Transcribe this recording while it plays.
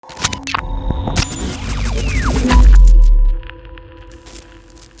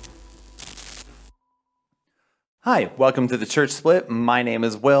Hi, welcome to the Church Split. My name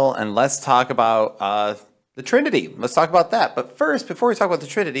is Will, and let's talk about the Trinity. Let's talk about that. But first, before we talk about the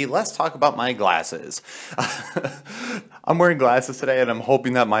Trinity, let's talk about my glasses. I'm wearing glasses today, and I'm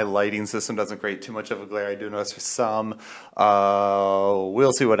hoping that my lighting system doesn't create too much of a glare. I do notice for some.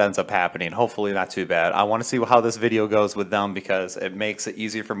 We'll see what ends up happening. Hopefully not too bad. I want to see how this video goes with them because it makes it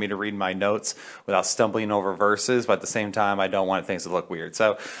easier for me to read my notes without stumbling over verses, but at the same time, I don't want things to look weird.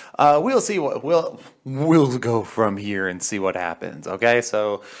 So we'll see what we'll go from here and see what happens. Okay,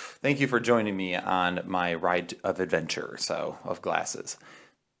 so thank you for joining me on my ride of adventure, of glasses.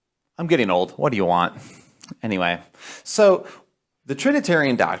 I'm getting old. What do you want? Anyway, so the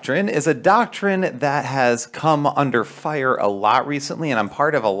Trinitarian doctrine is a doctrine that has come under fire a lot recently, and I'm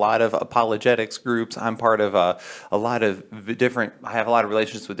part of a lot of apologetics groups. I'm part of I have a lot of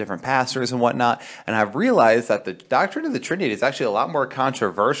relationships with different pastors and whatnot, and I've realized that the doctrine of the Trinity is actually a lot more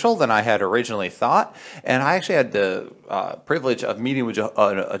controversial than I had originally thought, and I actually had the privilege of meeting with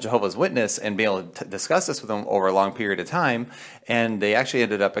a Jehovah's Witness and being able to discuss this with them over a long period of time, and they actually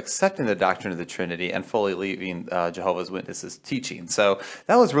ended up accepting the doctrine of the Trinity and fully leaving Jehovah's Witnesses' teaching. So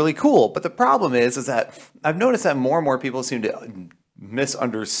that was really cool. But the problem is that I've noticed that more and more people seem to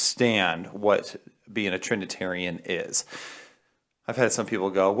misunderstand what being a Trinitarian is. I've had some people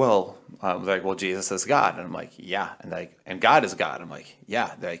go, well, Jesus is God. And I'm like, yeah. And God is God. I'm like,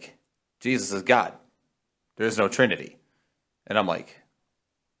 yeah. They're like, Jesus is God. There's no Trinity. And I'm like,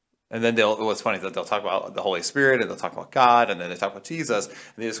 and then what's funny is that they'll talk about the Holy Spirit and they'll talk about God and then they talk about Jesus and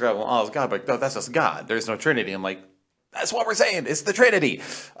they describe, well, it's God, but no, that's just God. There's no Trinity. I'm like, that's what we're saying. It's the Trinity.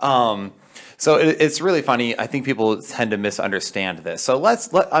 So it's really funny. I think people tend to misunderstand this. So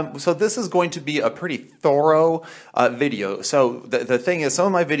so this is going to be a pretty thorough video. So the thing is, some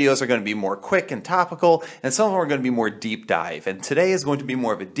of my videos are going to be more quick and topical, and some of them are going to be more deep dive. And today is going to be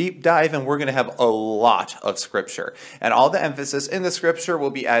more of a deep dive, and we're going to have a lot of scripture. And all the emphasis in the scripture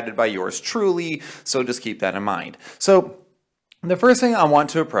will be added by yours truly. So just keep that in mind. So the first thing I want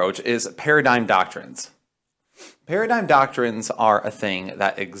to approach is paradigm doctrines. Paradigm doctrines are a thing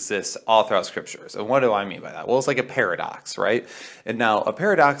that exists all throughout scriptures. And what do I mean by that? Well, it's like a paradox, right? And now a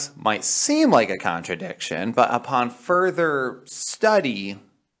paradox might seem like a contradiction, but upon further study,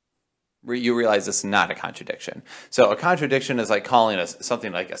 you realize it's not a contradiction. So a contradiction is like calling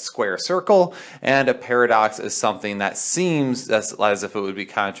something like a square circle, and a paradox is something that seems as if it would be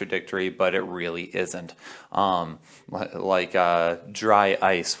contradictory, but it really isn't. Like dry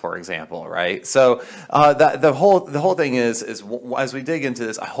ice, for example, right? So the whole thing is as we dig into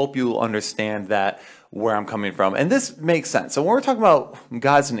this, I hope you will understand that where I'm coming from, and this makes sense. So when we're talking about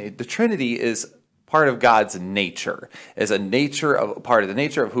the Trinity is part of God's nature, is part of the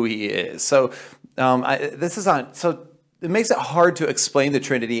nature of who He is. So so it makes it hard to explain the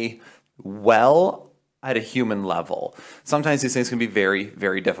Trinity well at a human level. Sometimes these things can be very,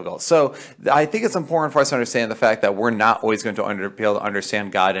 very difficult. So I think it's important for us to understand the fact that we're not always going to be able to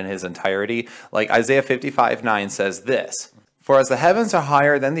understand God in His entirety. Like Isaiah 55:9 says this, "For as the heavens are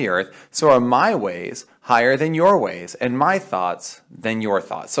higher than the earth, so are my ways higher than your ways, and my thoughts than your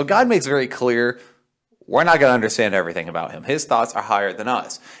thoughts." So God makes very clear we're not going to understand everything about Him. His thoughts are higher than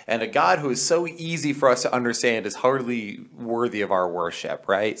us. And a God who is so easy for us to understand is hardly worthy of our worship,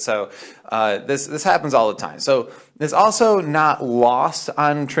 right? So this happens all the time. So it's also not lost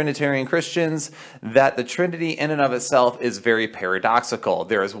on Trinitarian Christians that the Trinity in and of itself is very paradoxical.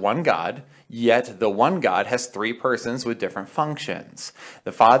 There is one God, yet the one God has three persons with different functions.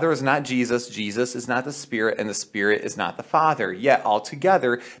 The Father is not Jesus, Jesus is not the Spirit, and the Spirit is not the Father. Yet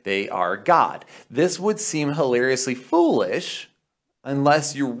altogether, they are God. This would seem hilariously foolish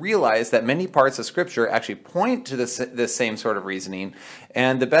unless you realize that many parts of Scripture actually point to this same sort of reasoning.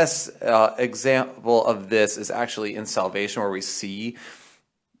 And the best example of this is actually in salvation, where we see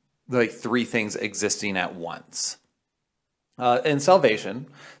like three things existing at once. In salvation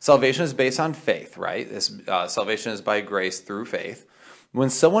is based on faith, right? Salvation is by grace through faith. When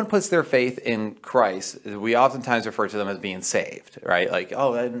someone puts their faith in Christ, we oftentimes refer to them as being saved, right? Like,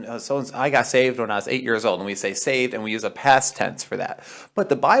 I got saved when I was 8 years old, and we say saved, and we use a past tense for that. But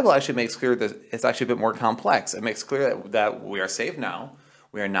the Bible actually makes clear that it's actually a bit more complex. It makes clear that we are saved now,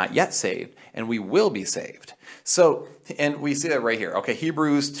 we are not yet saved, and we will be saved. So, and we see that right here. Okay,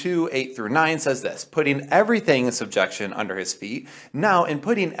 Hebrews 2:8-9 says this, "Putting everything in subjection under His feet. Now, in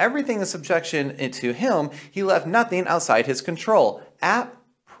putting everything in subjection into Him, He left nothing outside His control. At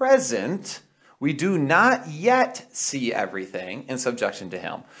present, we do not yet see everything in subjection to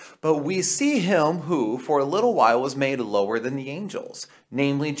Him, but we see Him who, for a little while, was made lower than the angels,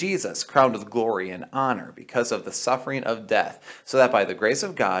 namely Jesus, crowned with glory and honor because of the suffering of death, so that by the grace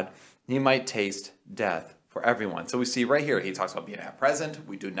of God He might taste death for everyone. So we see right here, he talks about being at present.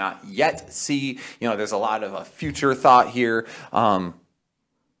 We do not yet see, there's a lot of a future thought here. Hopefully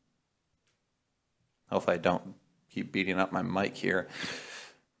I don't keep beating up my mic here.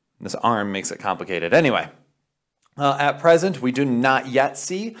 This arm makes it complicated. Anyway, at present, we do not yet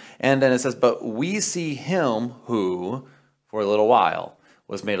see. And then it says, but we see him who, for a little while,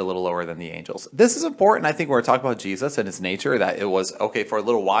 was made a little lower than the angels. This is important, I think, when we're talking about Jesus and his nature, that it was, okay, for a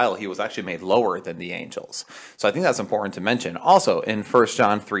little while, he was actually made lower than the angels. So I think that's important to mention. Also, in 1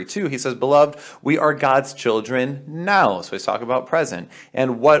 John 3:2, he says, beloved, we are God's children now. So he's talking about present.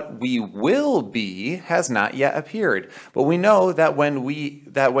 And what we will be has not yet appeared. But we know that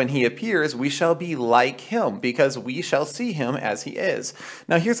when he appears, we shall be like him, because we shall see him as he is.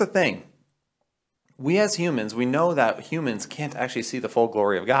 Now, here's the thing. We as humans, we know that humans can't actually see the full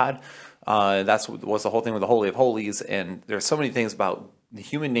glory of God. That's was the whole thing with the Holy of Holies. And there's so many things about the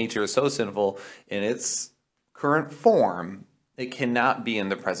human nature is so sinful in its current form, it cannot be in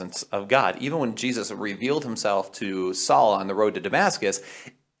the presence of God. Even when Jesus revealed himself to Saul on the road to Damascus,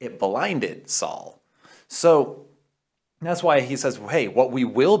 it blinded Saul. So that's why he says, hey, what we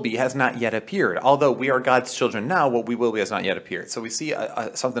will be has not yet appeared. Although we are God's children now, what we will be has not yet appeared. So we see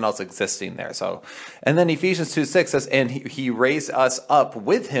something else existing there. And then Ephesians 2:6 says, and he raised us up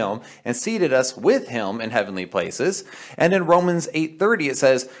with him and seated us with him in heavenly places. And in Romans 8:30 it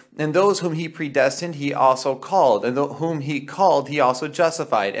says, and those whom he predestined, he also called. And whom he called, he also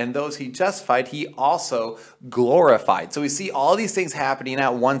justified. And those he justified, he also glorified. So we see all these things happening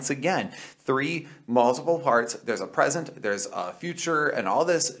at once again. 3 multiple parts. There's a present, there's a future, and all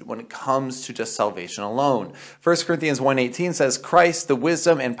this when it comes to just salvation alone. 1 Corinthians 1:18 says, Christ, the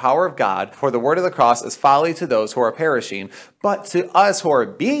wisdom and power of God, for the word of the cross is folly to those who are perishing, but to us who are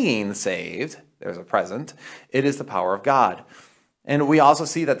being saved, there's a present, it is the power of God. And we also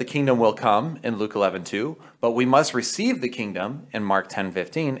see that the kingdom will come in Luke 11:2, but we must receive the kingdom in Mark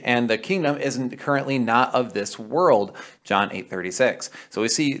 10:15, and the kingdom isn't currently not of this world, John 8:36. So we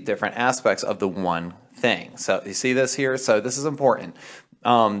see different aspects of the one thing. So you see this here? So this is important.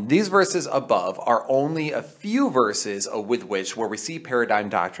 These verses above are only a few verses with which where we see paradigm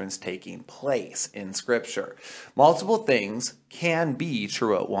doctrines taking place in Scripture. Multiple things can be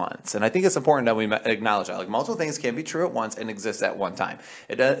true at once. And I think it's important that we acknowledge that. Like, multiple things can be true at once and exist at one time.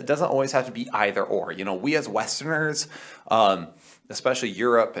 It doesn't always have to be either or. We as Westerners, especially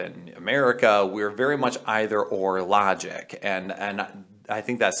Europe and America, we're very much either or logic. And I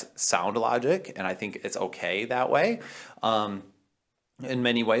think that's sound logic, and I think it's okay that way. In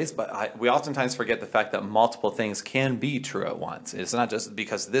many ways, but we oftentimes forget the fact that multiple things can be true at once. It's not just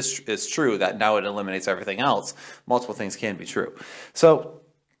because this is true that now it eliminates everything else. Multiple things can be true. So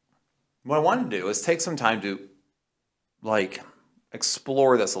what I want to do is take some time to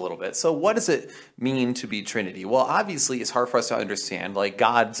explore this a little bit. So what does it mean to be Trinity? Well, obviously it's hard for us to understand. Like,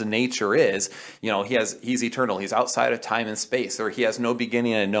 God's nature is, he's eternal. He's outside of time and space, or he has no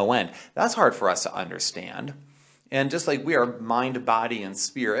beginning and no end. That's hard for us to understand. And just like we are mind, body, and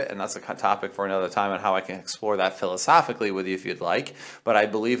spirit, and that's a topic for another time on how I can explore that philosophically with you if you'd like, but I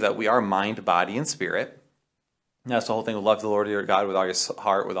believe that we are mind, body, and spirit. And that's the whole thing of love the Lord your God with all your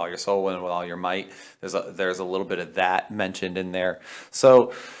heart, with all your soul, and with all your might. There's a little bit of that mentioned in there.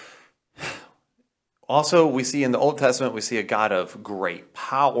 So also, we see in the Old Testament, we see a God of great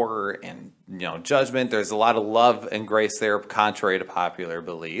power and judgment. There's a lot of love and grace there, contrary to popular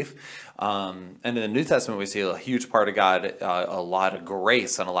belief. And in the New Testament, we see a huge part of God, a lot of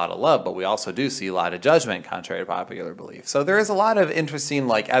grace and a lot of love, but we also do see a lot of judgment, contrary to popular belief. So there is a lot of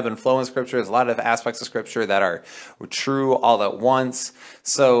interesting ebb and flow in Scripture. There's a lot of aspects of Scripture that are true all at once.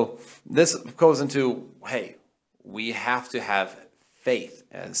 So this goes into, hey, we have to have faith.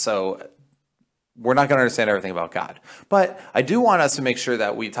 And so we're not going to understand everything about God. But I do want us to make sure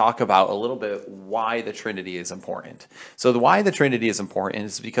that we talk about a little bit why the Trinity is important. So why the Trinity is important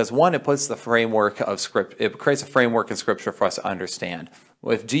is because, one, it puts the framework of Scripture, it creates a framework in Scripture for us to understand.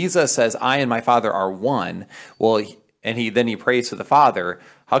 If Jesus says, I and my Father are one, well, and he prays to the Father,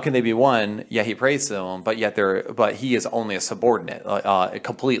 how can they be one? Yeah, he prays to them, but he is only a subordinate,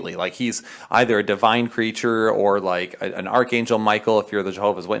 completely. Like, he's either a divine creature or like an archangel Michael, if you're the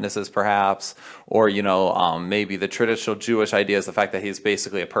Jehovah's Witnesses, perhaps, or maybe the traditional Jewish idea is the fact that he's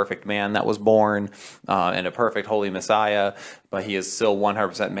basically a perfect man that was born and a perfect holy Messiah, but he is still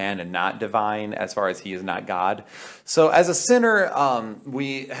 100% man and not divine, as far as he is not God. So as a sinner,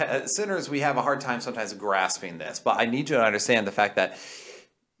 we have a hard time sometimes grasping this, but I need you to understand the fact that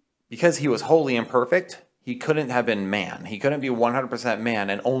because he was holy and perfect, he couldn't have been man. He couldn't be 100% man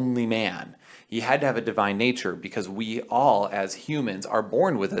and only man. He had to have a divine nature because we all, as humans, are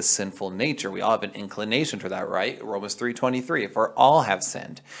born with a sinful nature. We all have an inclination to that, right? Romans 3:23, for all have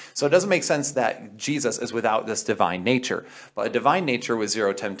sinned. So it doesn't make sense that Jesus is without this divine nature. But a divine nature with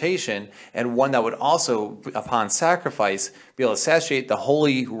zero temptation, and one that would also, upon sacrifice, be able to satiate the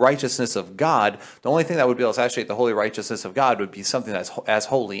holy righteousness of God. The only thing that would be able to satiate the holy righteousness of God would be something that's as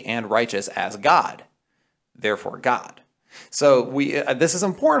holy and righteous as God. Therefore, God. So this is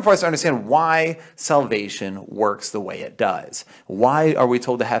important for us to understand why salvation works the way it does. Why are we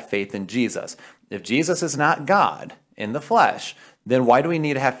told to have faith in Jesus? If Jesus is not God in the flesh, then why do we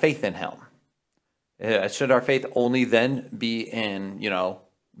need to have faith in him? Should our faith only then be in,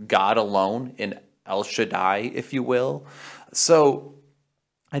 God alone, in El Shaddai, if you will? So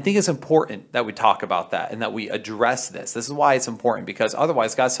I think it's important that we talk about that and that we address this. This is why it's important, because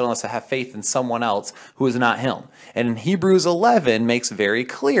otherwise God's telling us to have faith in someone else who is not him. And in Hebrews 11 makes very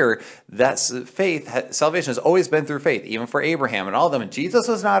clear that salvation has always been through faith, even for Abraham and all of them. And Jesus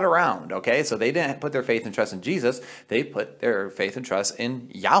was not around, okay? So they didn't put their faith and trust in Jesus. They put their faith and trust in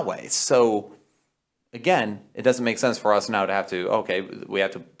Yahweh. So again, it doesn't make sense for us now to have we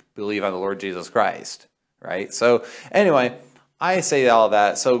have to believe on the Lord Jesus Christ, right? So anyway, I say all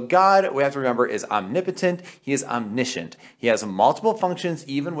that. So God, we have to remember, is omnipotent. He is omniscient. He has multiple functions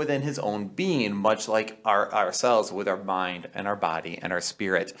even within his own being, much like ourselves with our mind and our body and our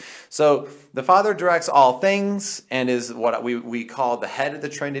spirit. So the Father directs all things and is what we call the head of the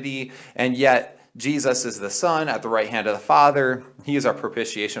Trinity, and yet Jesus is the Son at the right hand of the Father. He is our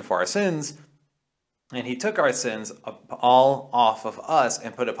propitiation for our sins. And he took our sins all off of us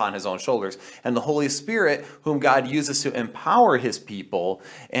and put upon his own shoulders. And the Holy Spirit, whom God uses to empower his people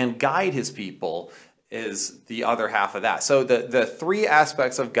and guide his people, is the other half of that. So the three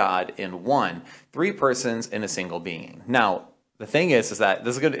aspects of God in one, three persons in a single being. Now, the thing is that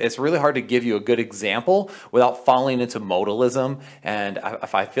this is good. It's really hard to give you a good example without falling into modalism. And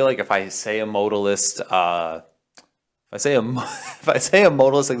if I feel like if I say a modalist, if I say a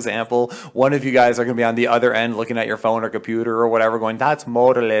modalist example, one of you guys are going to be on the other end looking at your phone or computer or whatever going, that's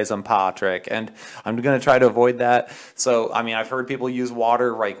modalism, Patrick. And I'm going to try to avoid that. So, I've heard people use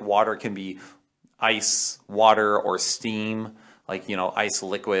water, like water can be ice, water, or steam, like, ice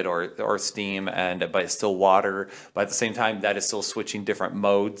liquid or steam, but it's still water. But at the same time, that is still switching different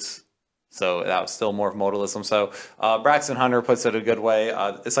modes. So that was still more of modalism. So Braxton Hunter puts it a good way.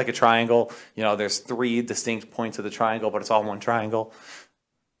 It's like a triangle. There's three distinct points of the triangle, but it's all one triangle.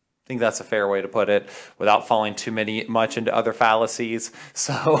 I think that's a fair way to put it without falling much into other fallacies.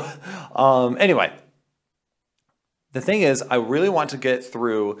 So anyway, the thing is, I really want to get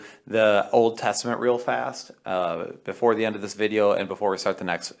through the Old Testament real fast before the end of this video and before we start the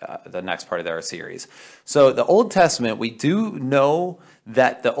next part of our series. So the Old Testament, we do know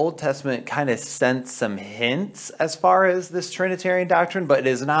that the Old Testament kind of sent some hints as far as this Trinitarian doctrine, but it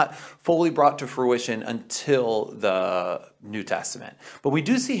is not fully brought to fruition until the New Testament. But we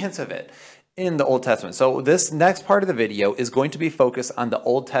do see hints of it in the Old Testament. So this next part of the video is going to be focused on the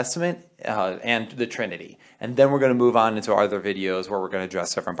Old Testament and the Trinity. And then we're going to move on into our other videos where we're going to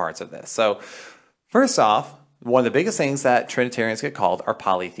address different parts of this. So first off, one of the biggest things that Trinitarians get called are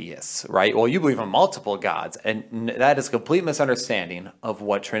polytheists, right? Well, you believe in multiple gods, and that is a complete misunderstanding of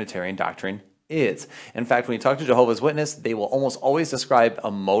what Trinitarian doctrine is. In fact, when you talk to Jehovah's Witness, they will almost always describe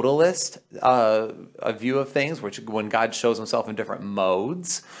a modalist a view of things, which when God shows himself in different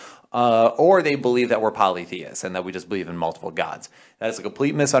modes, or they believe that we're polytheists and that we just believe in multiple gods. That is a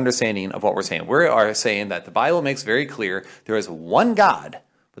complete misunderstanding of what we're saying. We are saying that the Bible makes very clear there is one God,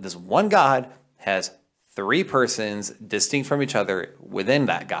 but this one God has three persons distinct from each other within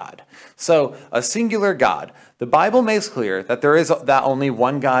that God. So a singular God. The Bible makes clear that there is that only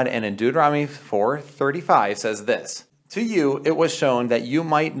one God, and in Deuteronomy 4:35 says this: "To you it was shown that you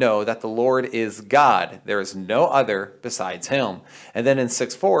might know that the Lord is God. There is no other besides him." And then in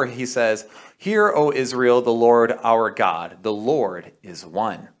 6:4 he says, "Hear, O Israel, the Lord our God, the Lord is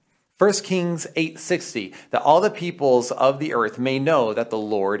one." 1 Kings 8:60, "that all the peoples of the earth may know that the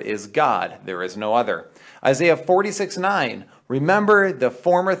Lord is God. There is no other." Isaiah 46:9, "Remember the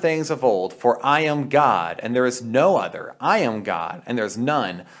former things of old, for I am God, and there is no other. I am God, and there is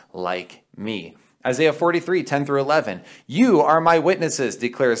none like me." Isaiah 43:10-11, "You are my witnesses,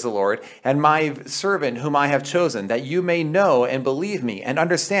 declares the Lord, and my servant whom I have chosen, that you may know and believe me, and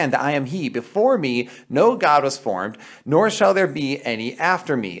understand that I am he. Before me no God was formed, nor shall there be any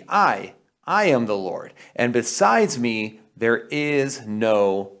after me. I am the Lord, and besides me there is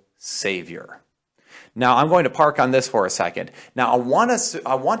no Savior." Now, I'm going to park on this for a second. Now, I want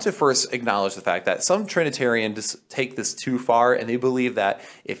to first acknowledge the fact that some Trinitarians take this too far, and they believe that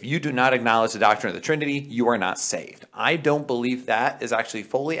if you do not acknowledge the doctrine of the Trinity, you are not saved. I don't believe that is actually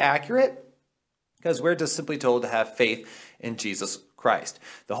fully accurate, because we're just simply told to have faith in Jesus Christ.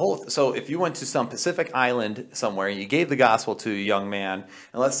 So if you went to some Pacific island somewhere, and you gave the gospel to a young man,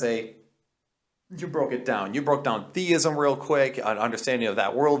 and let's say you broke it down. You broke down theism real quick, an understanding of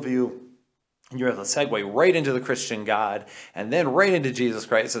that worldview. You're able to segue right into the Christian God, and then right into Jesus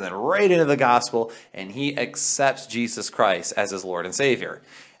Christ, and then right into the gospel, and he accepts Jesus Christ as his Lord and Savior.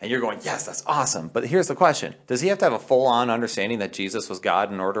 And you're going, yes, that's awesome. But here's the question. Does he have to have a full-on understanding that Jesus was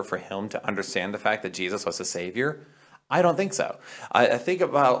God in order for him to understand the fact that Jesus was a Savior? I don't think so. I think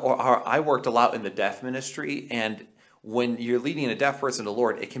about, I worked a lot in the deaf ministry, and when you're leading a deaf person to the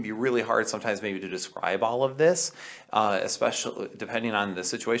Lord, it can be really hard sometimes maybe to describe all of this, especially depending on the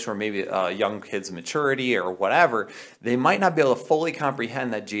situation, or maybe a young kid's maturity or whatever. They might not be able to fully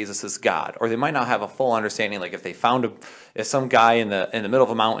comprehend that Jesus is God, or they might not have a full understanding. Like if some guy in the middle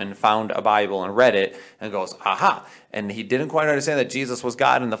of a mountain found a Bible and read it and goes, aha, and he didn't quite understand that Jesus was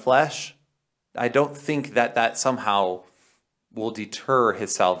God in the flesh, I don't think that somehow will deter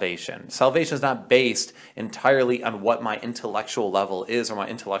his salvation. Salvation is not based entirely on what my intellectual level is or my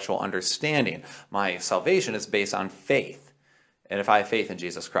intellectual understanding. My salvation is based on faith, and if I have faith in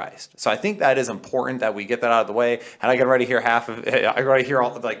Jesus Christ. So I think that is important that we get that out of the way. And I can already hear all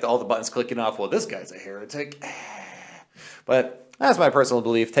the buttons clicking off. Well, this guy's a heretic. But that's my personal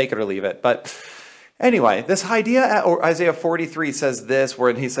belief. Take it or leave it. But anyway, this idea, or Isaiah 43 says this,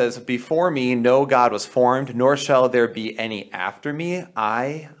 where he says, before me no God was formed, nor shall there be any after me.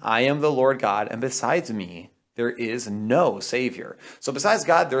 I am the Lord God, and besides me there is no Savior. So besides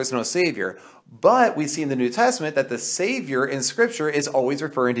God, there is no Savior. But we see in the New Testament that the Savior in Scripture is always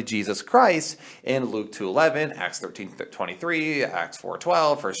referring to Jesus Christ in Luke 2:11, Acts 13:23, Acts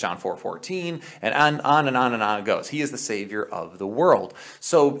 4:12, 1 John 4:14, and on and on and on it goes. He is the Savior of the world.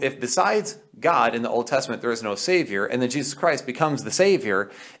 So if besides God in the Old Testament there is no Savior, and then Jesus Christ becomes the Savior,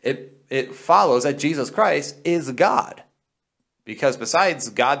 it follows that Jesus Christ is God. Because besides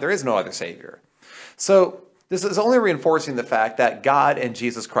God, there is no other Savior. So this is only reinforcing the fact that God and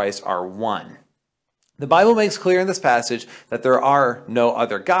Jesus Christ are one. The Bible makes clear in this passage that there are no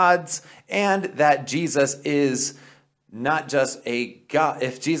other gods, and that Jesus is not just a God.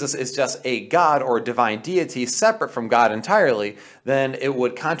 If Jesus is just a God or a divine deity separate from God entirely, then it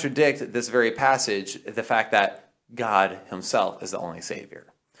would contradict this very passage, the fact that God himself is the only Savior.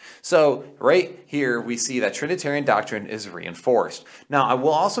 So right here we see that Trinitarian doctrine is reinforced. Now I will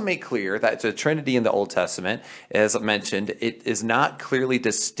also make clear that the Trinity in the Old Testament, as mentioned, it is not clearly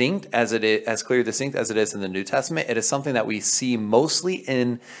distinct as it is in the New Testament. It is something that we see mostly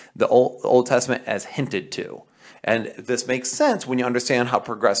in the Old Testament as hinted to. And this makes sense when you understand how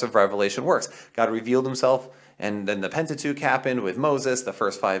progressive revelation works. God revealed himself, and then the Pentateuch happened with Moses, the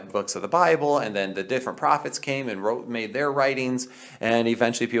first 5 books of the Bible, and then the different prophets came and made their writings, and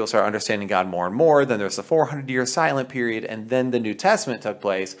eventually people started understanding God more and more. Then there's the 400-year silent period, and then the New Testament took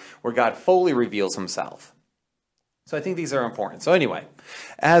place where God fully reveals himself. So I think these are important. So anyway,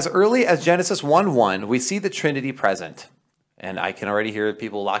 as early as Genesis 1:1, we see the Trinity present. And I can already hear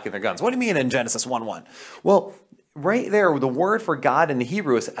people locking their guns. What do you mean in Genesis 1:1? Well, right there, the word for God in the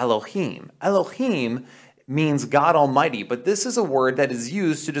Hebrew is Elohim. Elohim means God Almighty, but this is a word that is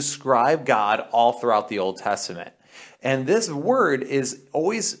used to describe God all throughout the Old Testament. And this word is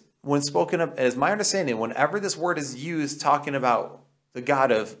always, when spoken of, as my understanding, whenever this word is used talking about the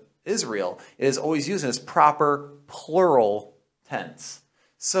God of Israel, it is always used in its proper plural tense.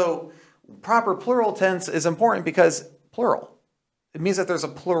 So proper plural tense is important because plural. It means that there's a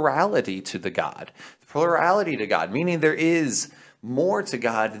plurality to the God. Plurality to God, meaning there is more to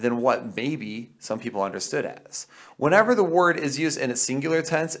God than what maybe some people understood as. Whenever the word is used in its singular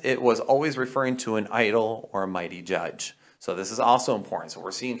tense, it was always referring to an idol or a mighty judge. So this is also important. So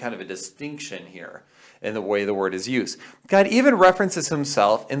we're seeing kind of a distinction here in the way the word is used. God even references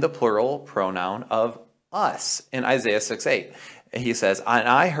himself in the plural pronoun of us in Isaiah 6:8. He says, and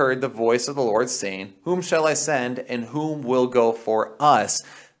I heard the voice of the Lord saying, whom shall I send, and whom will go for us?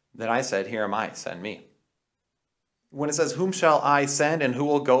 Then I said, here am I, send me. When it says, whom shall I send, and who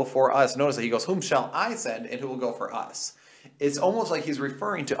will go for us? Notice that he goes, whom shall I send, and who will go for us? It's almost like he's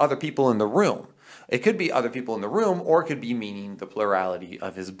referring to other people in the room. It could be other people in the room, or it could be meaning the plurality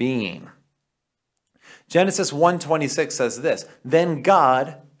of his being. Genesis 1:26 says this, then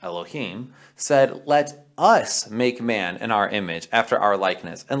God, Elohim, said, let us make man in our image, after our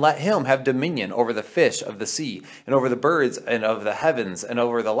likeness, and let him have dominion over the fish of the sea, and over the birds and of the heavens, and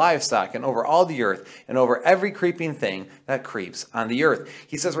over the livestock, and over all the earth, and over every creeping thing that creeps on the earth.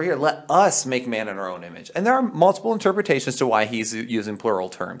 He says right here, let us make man in our own image. And there are multiple interpretations to why he's using plural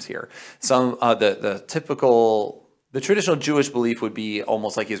terms here. Some, the traditional Jewish belief would be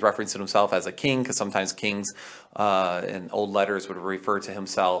almost like he's referencing himself as a king, because sometimes kings in old letters would refer to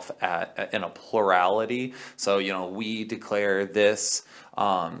himself in a plurality. So, we declare this.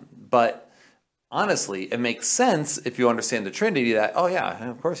 But honestly, it makes sense if you understand the Trinity that, oh yeah,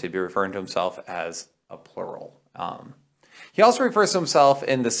 of course he'd be referring to himself as a plural. He also refers to himself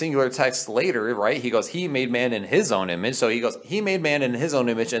in the singular text later, right? He goes, he made man in his own image. So he goes, he made man in his own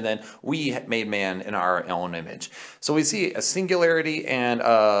image, and then we made man in our own image. So we see a singularity, and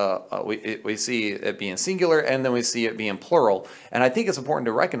we see it being singular, and then we see it being plural. And I think it's important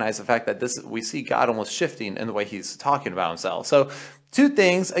to recognize the fact that we see God almost shifting in the way he's talking about himself. So two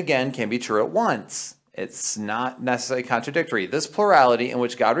things, again, can be true at once. It's not necessarily contradictory. This plurality in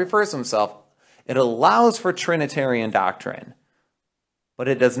which God refers to himself, it allows for Trinitarian doctrine, but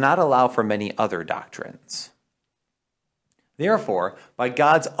it does not allow for many other doctrines. Therefore, by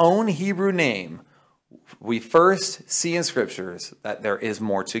God's own Hebrew name, we first see in scriptures that there is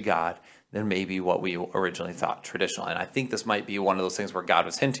more to God than maybe what we originally thought traditionally. And I think this might be one of those things where God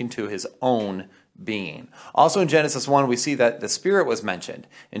was hinting to his own being. Also in Genesis 1, we see that the Spirit was mentioned.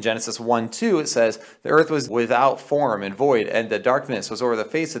 In Genesis 1:2, it says, the earth was without form and void, and the darkness was over the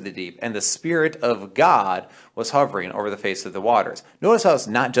face of the deep, and the Spirit of God was hovering over the face of the waters. Notice how it's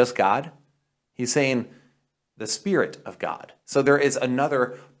not just God. He's saying the Spirit of God. So there is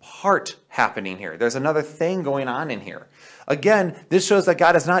another part happening here. There's another thing going on in here. Again, this shows that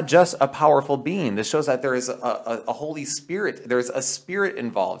God is not just a powerful being. This shows that there is a Holy Spirit. There's a Spirit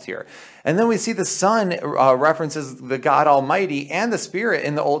involved here. And then we see the Son references the God Almighty and the Spirit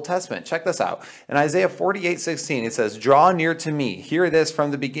in the Old Testament. Check this out. In Isaiah 48:16, it says, draw near to me. Hear this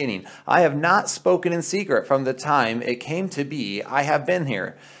from the beginning. I have not spoken in secret from the time it came to be. I have been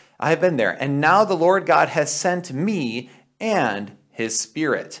here. I have been there. And now the Lord God has sent me and his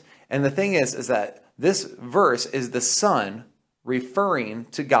Spirit. And the thing is that this verse is the Son referring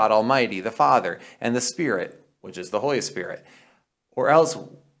to God Almighty, the Father, and the Spirit, which is the Holy Spirit. Or else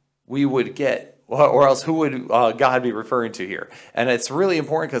who would God be referring to here? And it's really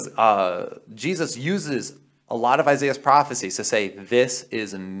important because Jesus uses a lot of Isaiah's prophecies to say, this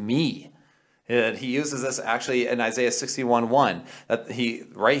is me. And he uses this actually in Isaiah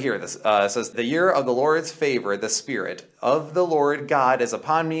 61:1. Right here, this says, the year of the Lord's favor, the Spirit of the Lord God is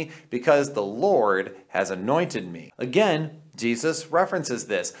upon me, because the Lord has anointed me. Again, Jesus references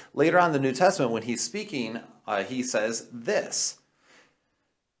this. Later on in the New Testament, when he's speaking, he says this.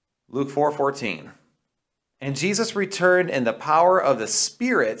 Luke 4:14. And Jesus returned in the power of the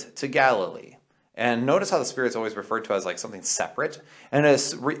Spirit to Galilee. And notice how the Spirit's always referred to as like something separate. And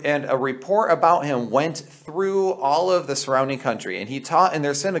a report about him went through all of the surrounding country. And he taught in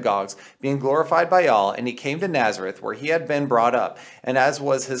their synagogues, being glorified by all. And he came to Nazareth, where he had been brought up. And as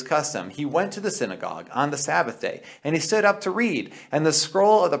was his custom, he went to the synagogue on the Sabbath day. And he stood up to read. And the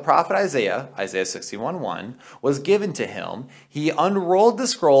scroll of the prophet Isaiah, Isaiah 61:1, was given to him. He unrolled the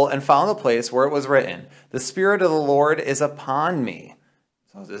scroll and found the place where it was written, the Spirit of the Lord is upon me.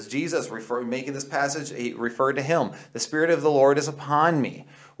 So this Jesus making this passage, he referred to him. The Spirit of the Lord is upon me,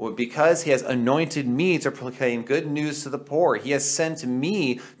 because he has anointed me to proclaim good news to the poor. He has sent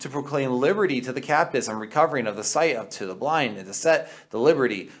me to proclaim liberty to the captives and recovering of the sight to the blind, and to set the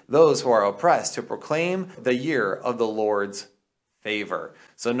liberty those who are oppressed, to proclaim the year of the Lord's favor.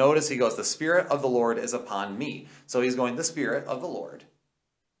 So notice he goes, the Spirit of the Lord is upon me. So he's going, the Spirit of the Lord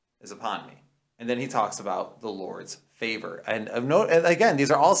is upon me. And then he talks about the Lord's favor. And again,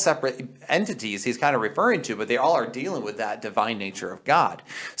 these are all separate entities he's kind of referring to, but they all are dealing with that divine nature of God.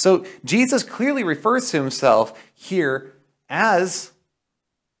 So Jesus clearly refers to himself here as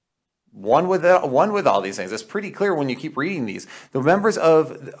one with all these things. It's pretty clear when you keep reading these. The members are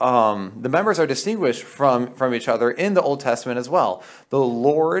distinguished from each other in the Old Testament as well. The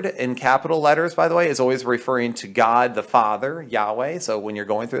Lord in capital letters, by the way, is always referring to God the Father, Yahweh. So when you're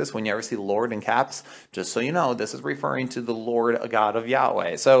going through this, when you ever see Lord in caps, just so you know, this is referring to the Lord, God of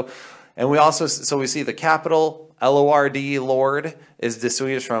Yahweh. We see the capital L-O-R-D, Lord, is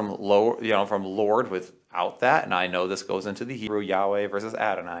distinguished from Lord without that. And I know this goes into the Hebrew, Yahweh versus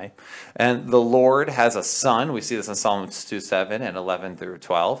Adonai. And the Lord has a son. We see this in Psalms 2:7 and 11 through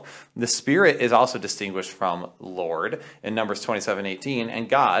 12. The Spirit is also distinguished from Lord in Numbers 27:18. And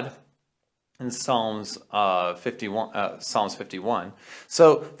God in Psalms 51.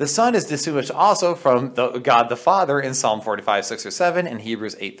 So the Son is distinguished also from God the Father in Psalm 45, 6 or 7, and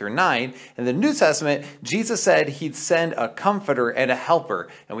Hebrews 8 through 9. In the New Testament, Jesus said he'd send a comforter and a helper,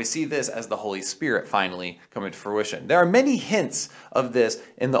 and we see this as the Holy Spirit finally coming to fruition. There are many hints of this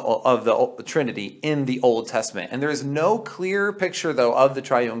of the Trinity in the Old Testament, and there is no clear picture, though, of the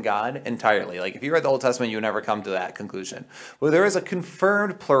triune God entirely. Like, if you read the Old Testament, you would never come to that conclusion. But there is a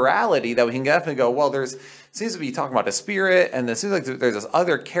confirmed plurality that we can definitely go, well, seems to be talking about the Spirit, and it seems like there's this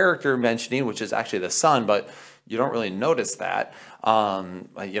other character mentioning, which is actually the Son, but you don't really notice that,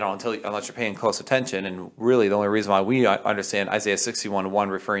 unless you're paying close attention. And really, the only reason why we understand Isaiah 61:1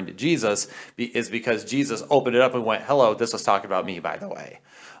 referring to Jesus is because Jesus opened it up and went, hello, this was talking about me, by the way.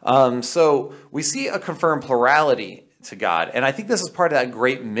 So we see a confirmed plurality to God, and I think this is part of that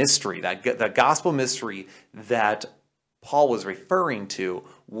great mystery, that gospel mystery that Paul was referring to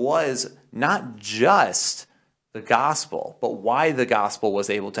was not just the gospel, but why the gospel was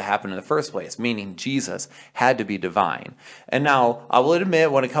able to happen in the first place, meaning Jesus had to be divine. And now, I will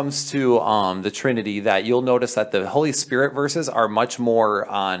admit, when it comes to the Trinity, that you'll notice that the Holy Spirit verses are much more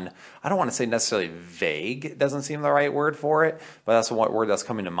on, I don't want to say necessarily vague, it doesn't seem the right word for it, but that's what word that's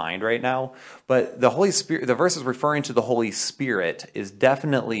coming to mind right now. But the Holy Spirit, the verses referring to the Holy Spirit is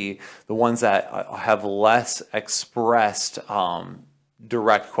definitely the ones that have less expressed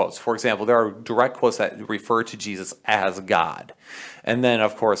direct quotes. For example, there are direct quotes that refer to Jesus as God. And then,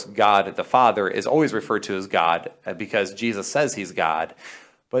 of course, God the Father is always referred to as God because Jesus says he's God.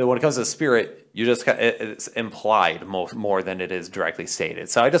 But when it comes to the Spirit, it's implied more than it is directly stated.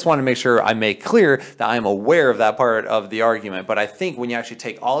 So I just want to make sure I make clear that I'm aware of that part of the argument. But I think when you actually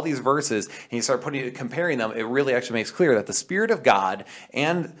take all these verses and you start comparing them, it really actually makes clear that the Spirit of God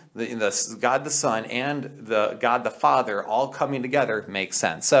and the God the Son and the God the Father all coming together makes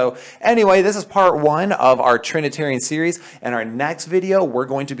sense. So anyway, this is part 1 of our Trinitarian series. In our next video, we're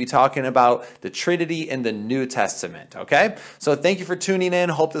going to be talking about the Trinity in the New Testament. Okay? So thank you for tuning in.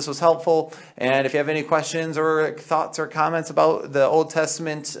 Hope this was helpful. And if you have any questions or thoughts or comments about the Old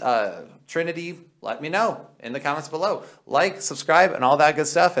Testament Trinity, let me know in the comments below. Like, subscribe, and all that good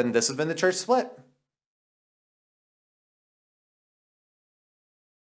stuff. And this has been the Church Split.